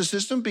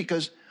narcissism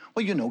because,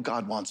 well, you know,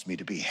 God wants me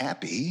to be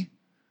happy.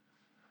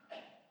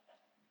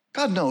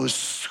 God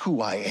knows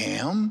who I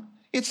am.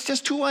 It's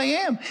just who I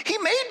am. He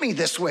made me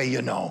this way,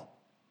 you know.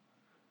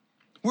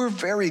 We're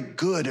very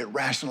good at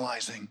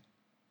rationalizing.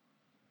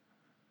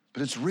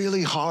 But it's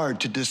really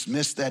hard to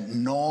dismiss that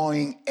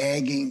gnawing,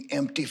 agging,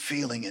 empty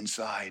feeling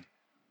inside.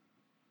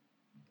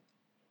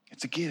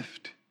 It's a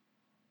gift.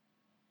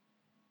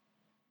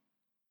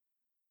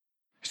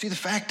 See, the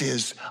fact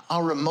is,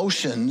 our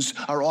emotions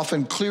are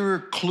often clearer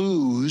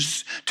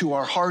clues to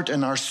our heart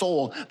and our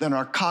soul than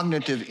our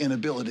cognitive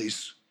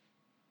inabilities.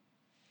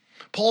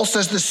 Paul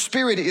says the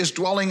Spirit is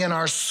dwelling in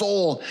our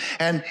soul,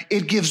 and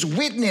it gives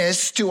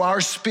witness to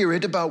our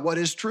spirit about what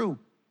is true.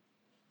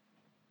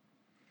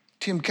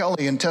 Tim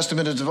Kelly in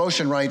Testament of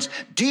Devotion writes,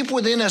 deep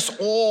within us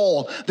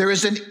all, there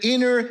is an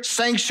inner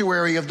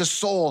sanctuary of the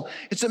soul.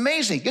 It's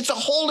amazing. It's a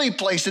holy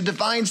place, a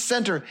divine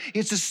center.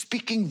 It's a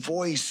speaking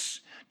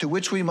voice to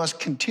which we must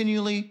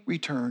continually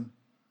return.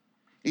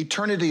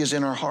 Eternity is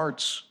in our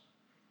hearts,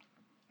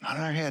 not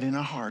in our head, in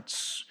our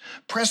hearts,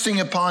 pressing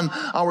upon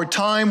our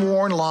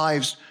time-worn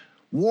lives,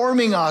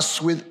 warming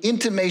us with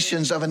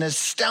intimations of an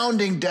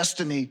astounding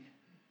destiny,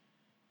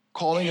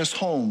 calling us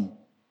home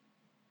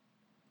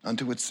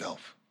unto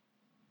itself.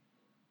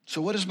 So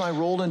what is my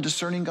role in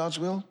discerning God's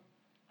will?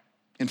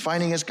 In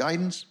finding his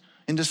guidance?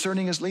 In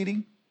discerning his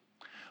leading?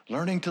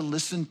 Learning to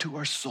listen to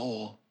our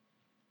soul,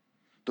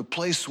 the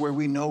place where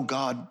we know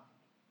God,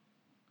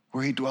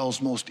 where he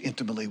dwells most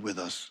intimately with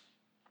us.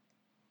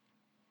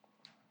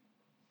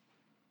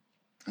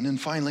 And then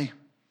finally,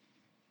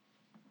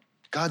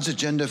 God's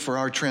agenda for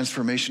our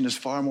transformation is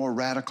far more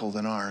radical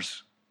than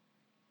ours.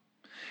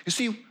 You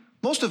see,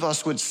 most of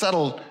us would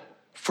settle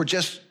for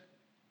just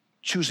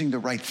choosing the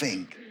right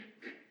thing.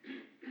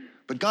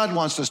 But God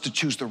wants us to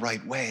choose the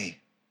right way.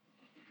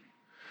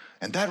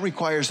 And that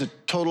requires a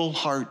total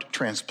heart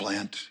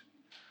transplant.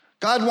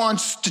 God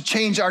wants to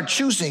change our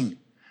choosing,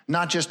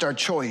 not just our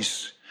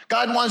choice.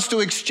 God wants to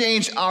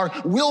exchange our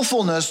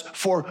willfulness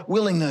for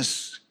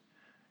willingness.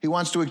 He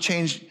wants to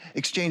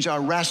exchange our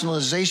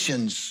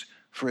rationalizations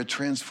for a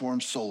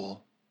transformed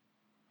soul.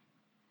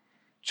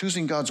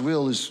 Choosing God's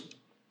will is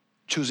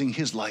choosing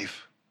his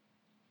life.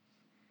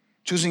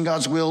 Choosing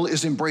God's will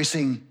is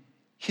embracing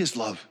his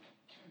love.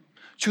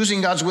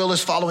 Choosing God's will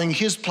is following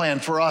his plan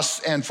for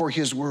us and for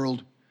his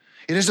world.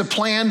 It is a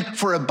plan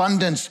for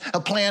abundance, a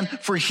plan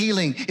for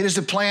healing. It is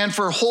a plan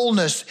for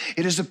wholeness.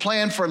 It is a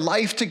plan for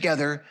life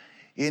together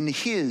in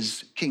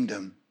his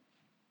kingdom.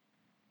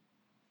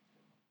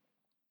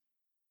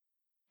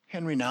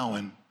 Henry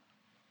Nouwen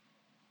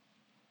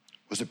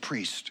was a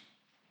priest,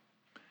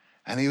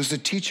 and he was a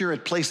teacher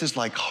at places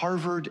like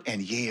Harvard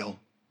and Yale.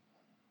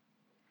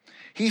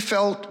 He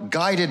felt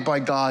guided by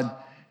God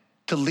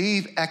to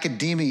leave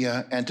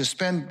academia and to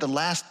spend the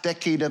last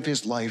decade of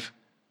his life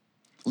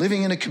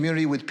living in a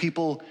community with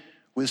people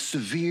with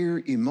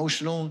severe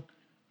emotional,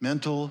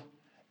 mental,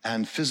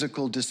 and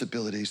physical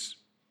disabilities.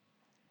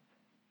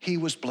 He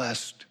was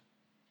blessed,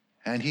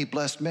 and he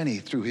blessed many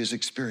through his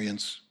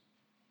experience.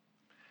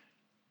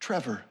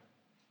 Trevor,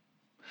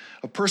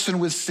 a person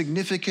with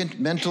significant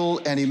mental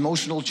and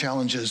emotional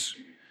challenges,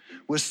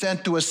 was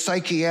sent to a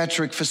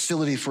psychiatric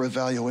facility for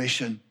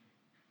evaluation.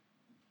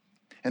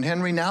 And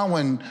Henry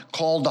Nouwen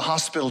called the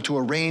hospital to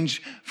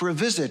arrange for a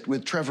visit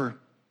with Trevor.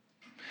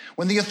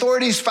 When the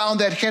authorities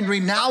found that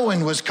Henry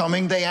Nouwen was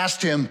coming, they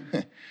asked him,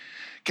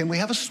 "Can we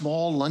have a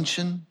small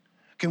luncheon?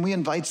 Can we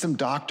invite some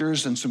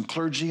doctors and some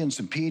clergy and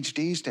some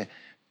PhDs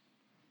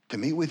to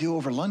meet with you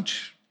over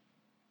lunch?"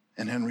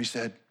 And Henry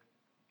said,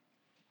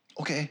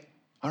 "Okay,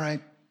 all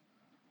right."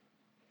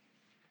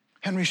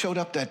 Henry showed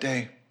up that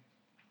day.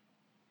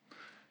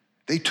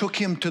 They took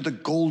him to the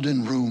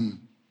golden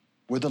room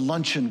where the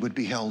luncheon would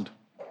be held.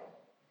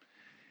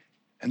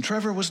 And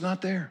Trevor was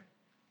not there.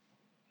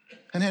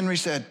 And Henry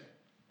said,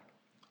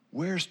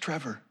 "Where's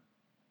Trevor?"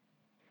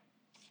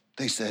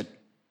 They said,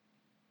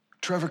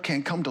 "Trevor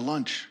can't come to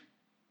lunch."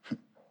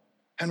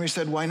 Henry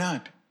said, "Why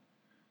not?"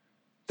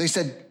 They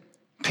said,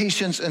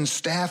 "Patients and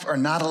staff are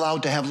not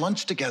allowed to have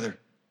lunch together.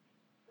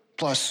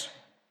 Plus,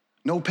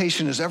 no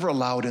patient is ever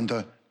allowed in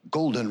the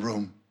golden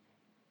room."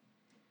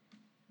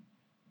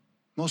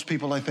 Most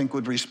people, I think,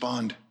 would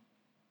respond,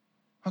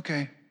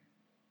 "Okay,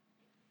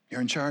 you're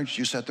in charge,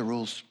 you set the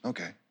rules,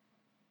 okay."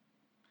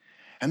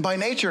 And by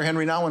nature,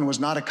 Henry Nouwen was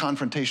not a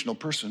confrontational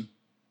person.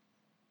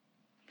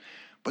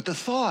 But the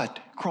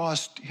thought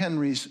crossed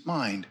Henry's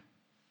mind,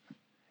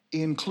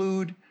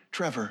 include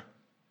Trevor.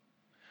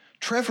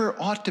 Trevor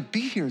ought to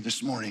be here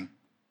this morning.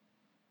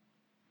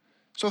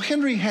 So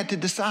Henry had to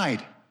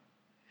decide,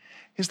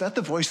 is that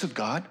the voice of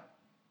God?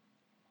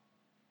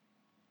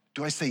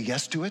 Do I say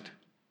yes to it?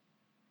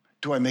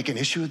 Do I make an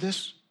issue of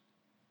this?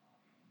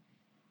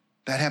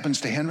 That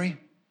happens to Henry.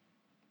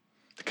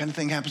 The kind of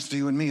thing happens to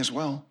you and me as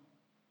well.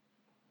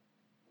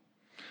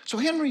 So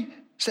Henry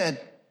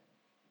said,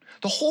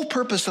 the whole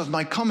purpose of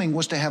my coming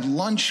was to have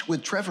lunch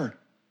with Trevor.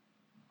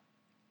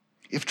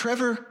 If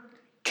Trevor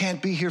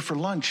can't be here for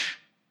lunch,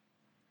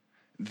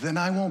 then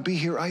I won't be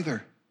here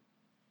either.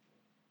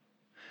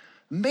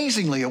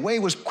 Amazingly, a way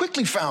was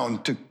quickly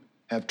found to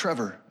have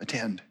Trevor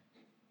attend,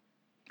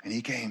 and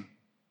he came.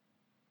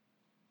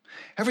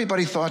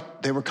 Everybody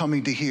thought they were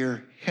coming to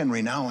hear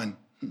Henry Nouwen.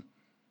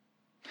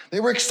 They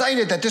were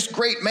excited that this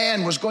great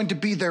man was going to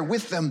be there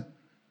with them.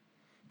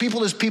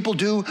 People, as people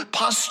do,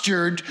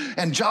 postured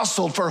and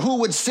jostled for who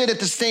would sit at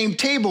the same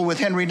table with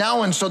Henry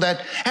Nouwen so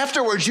that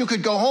afterwards you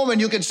could go home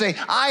and you could say,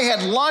 "I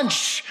had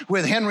lunch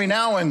with Henry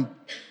Nouwen."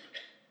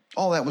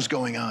 All that was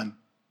going on.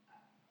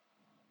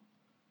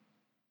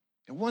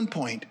 At one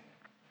point,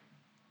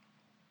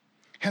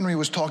 Henry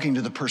was talking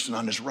to the person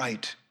on his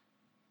right,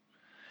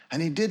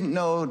 and he didn't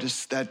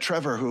notice that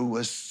Trevor, who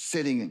was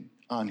sitting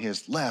on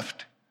his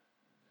left,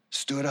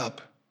 stood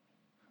up.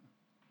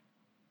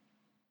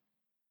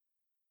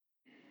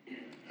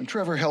 And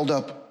Trevor held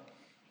up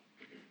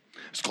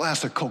his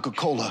glass of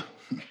Coca-Cola.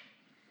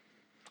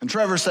 And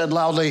Trevor said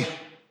loudly,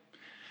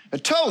 "A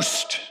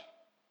toast.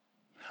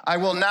 I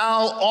will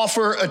now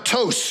offer a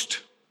toast."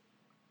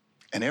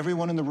 And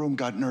everyone in the room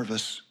got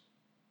nervous.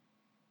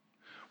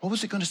 What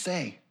was he going to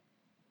say?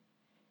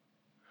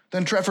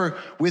 Then Trevor,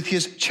 with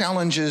his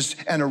challenges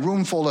and a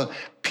room full of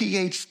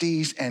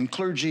PhDs and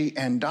clergy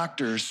and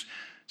doctors,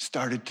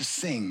 started to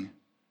sing.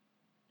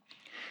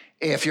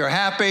 If you're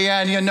happy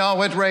and you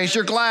know it, raise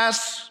your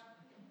glass.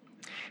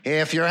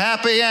 If you're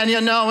happy and you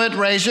know it,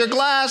 raise your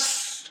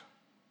glass.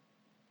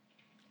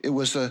 It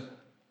was an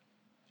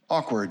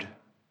awkward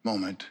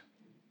moment.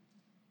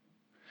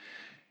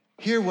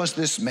 Here was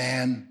this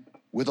man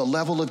with a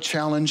level of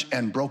challenge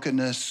and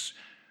brokenness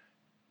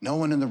no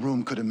one in the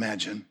room could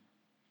imagine.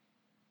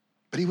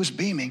 But he was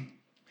beaming.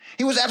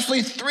 He was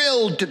absolutely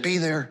thrilled to be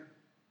there.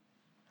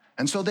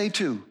 And so they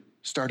too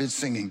started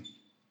singing,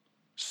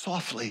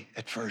 softly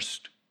at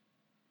first,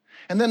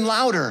 and then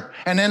louder,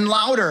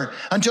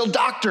 until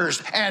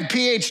doctors and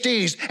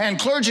PhDs and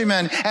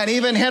clergymen and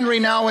even Henry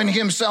Nouwen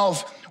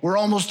himself were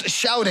almost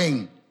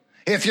shouting,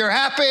 "If you're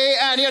happy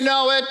and you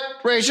know it,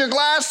 raise your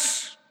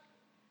glass."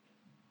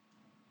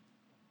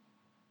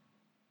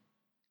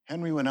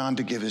 Henry went on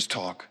to give his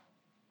talk.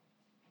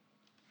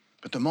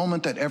 But the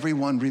moment that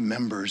everyone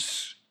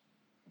remembers,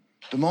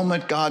 the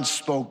moment God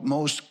spoke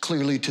most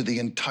clearly to the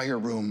entire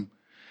room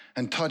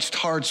and touched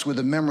hearts with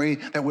a memory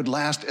that would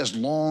last as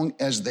long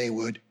as they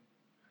would,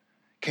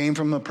 came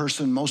from a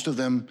person most of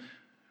them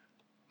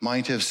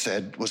might have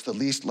said was the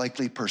least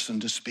likely person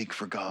to speak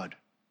for God.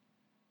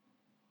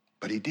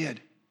 But he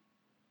did.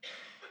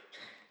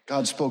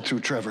 God spoke through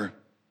Trevor,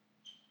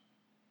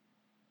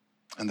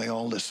 and they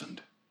all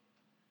listened.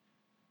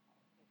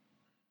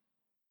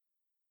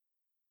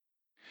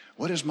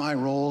 What is my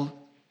role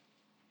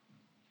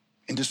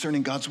in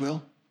discerning God's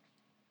will?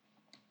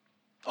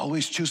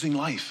 Always choosing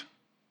life.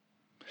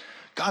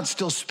 God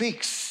still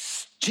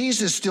speaks.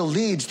 Jesus still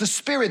leads. The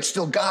Spirit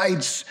still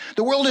guides.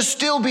 The world is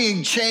still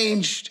being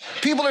changed.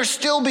 People are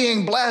still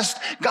being blessed.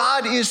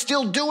 God is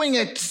still doing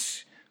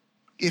it.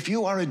 If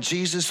you are a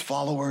Jesus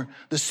follower,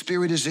 the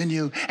Spirit is in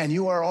you, and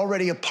you are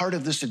already a part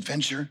of this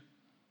adventure.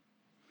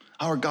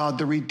 Our God,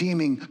 the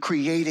redeeming,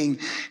 creating,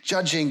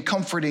 judging,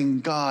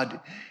 comforting God,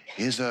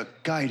 is a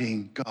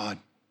guiding God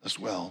as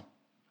well.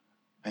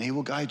 And he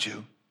will guide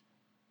you,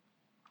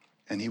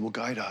 and he will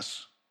guide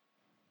us,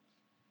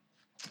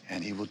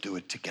 and he will do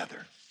it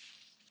together.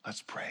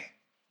 Let's pray.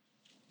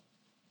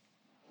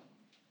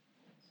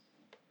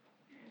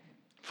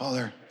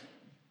 Father,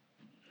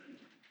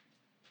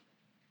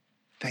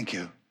 thank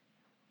you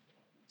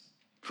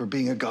for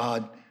being a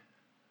God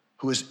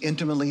who is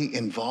intimately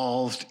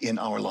involved in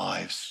our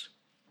lives,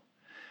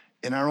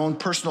 in our own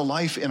personal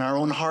life, in our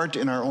own heart,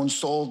 in our own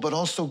soul, but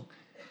also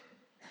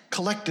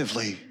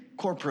collectively,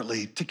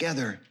 corporately,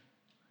 together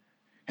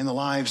in the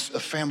lives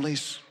of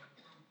families,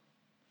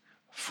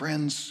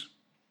 friends,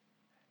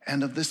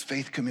 and of this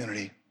faith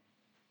community.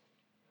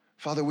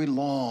 Father, we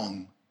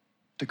long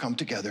to come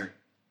together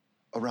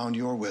around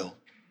your will,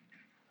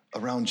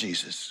 around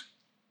Jesus,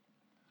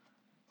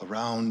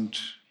 around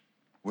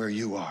where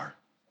you are.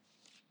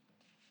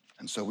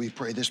 And so we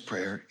pray this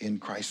prayer in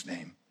Christ's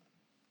name.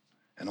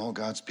 And all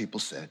God's people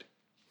said,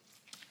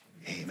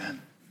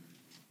 amen.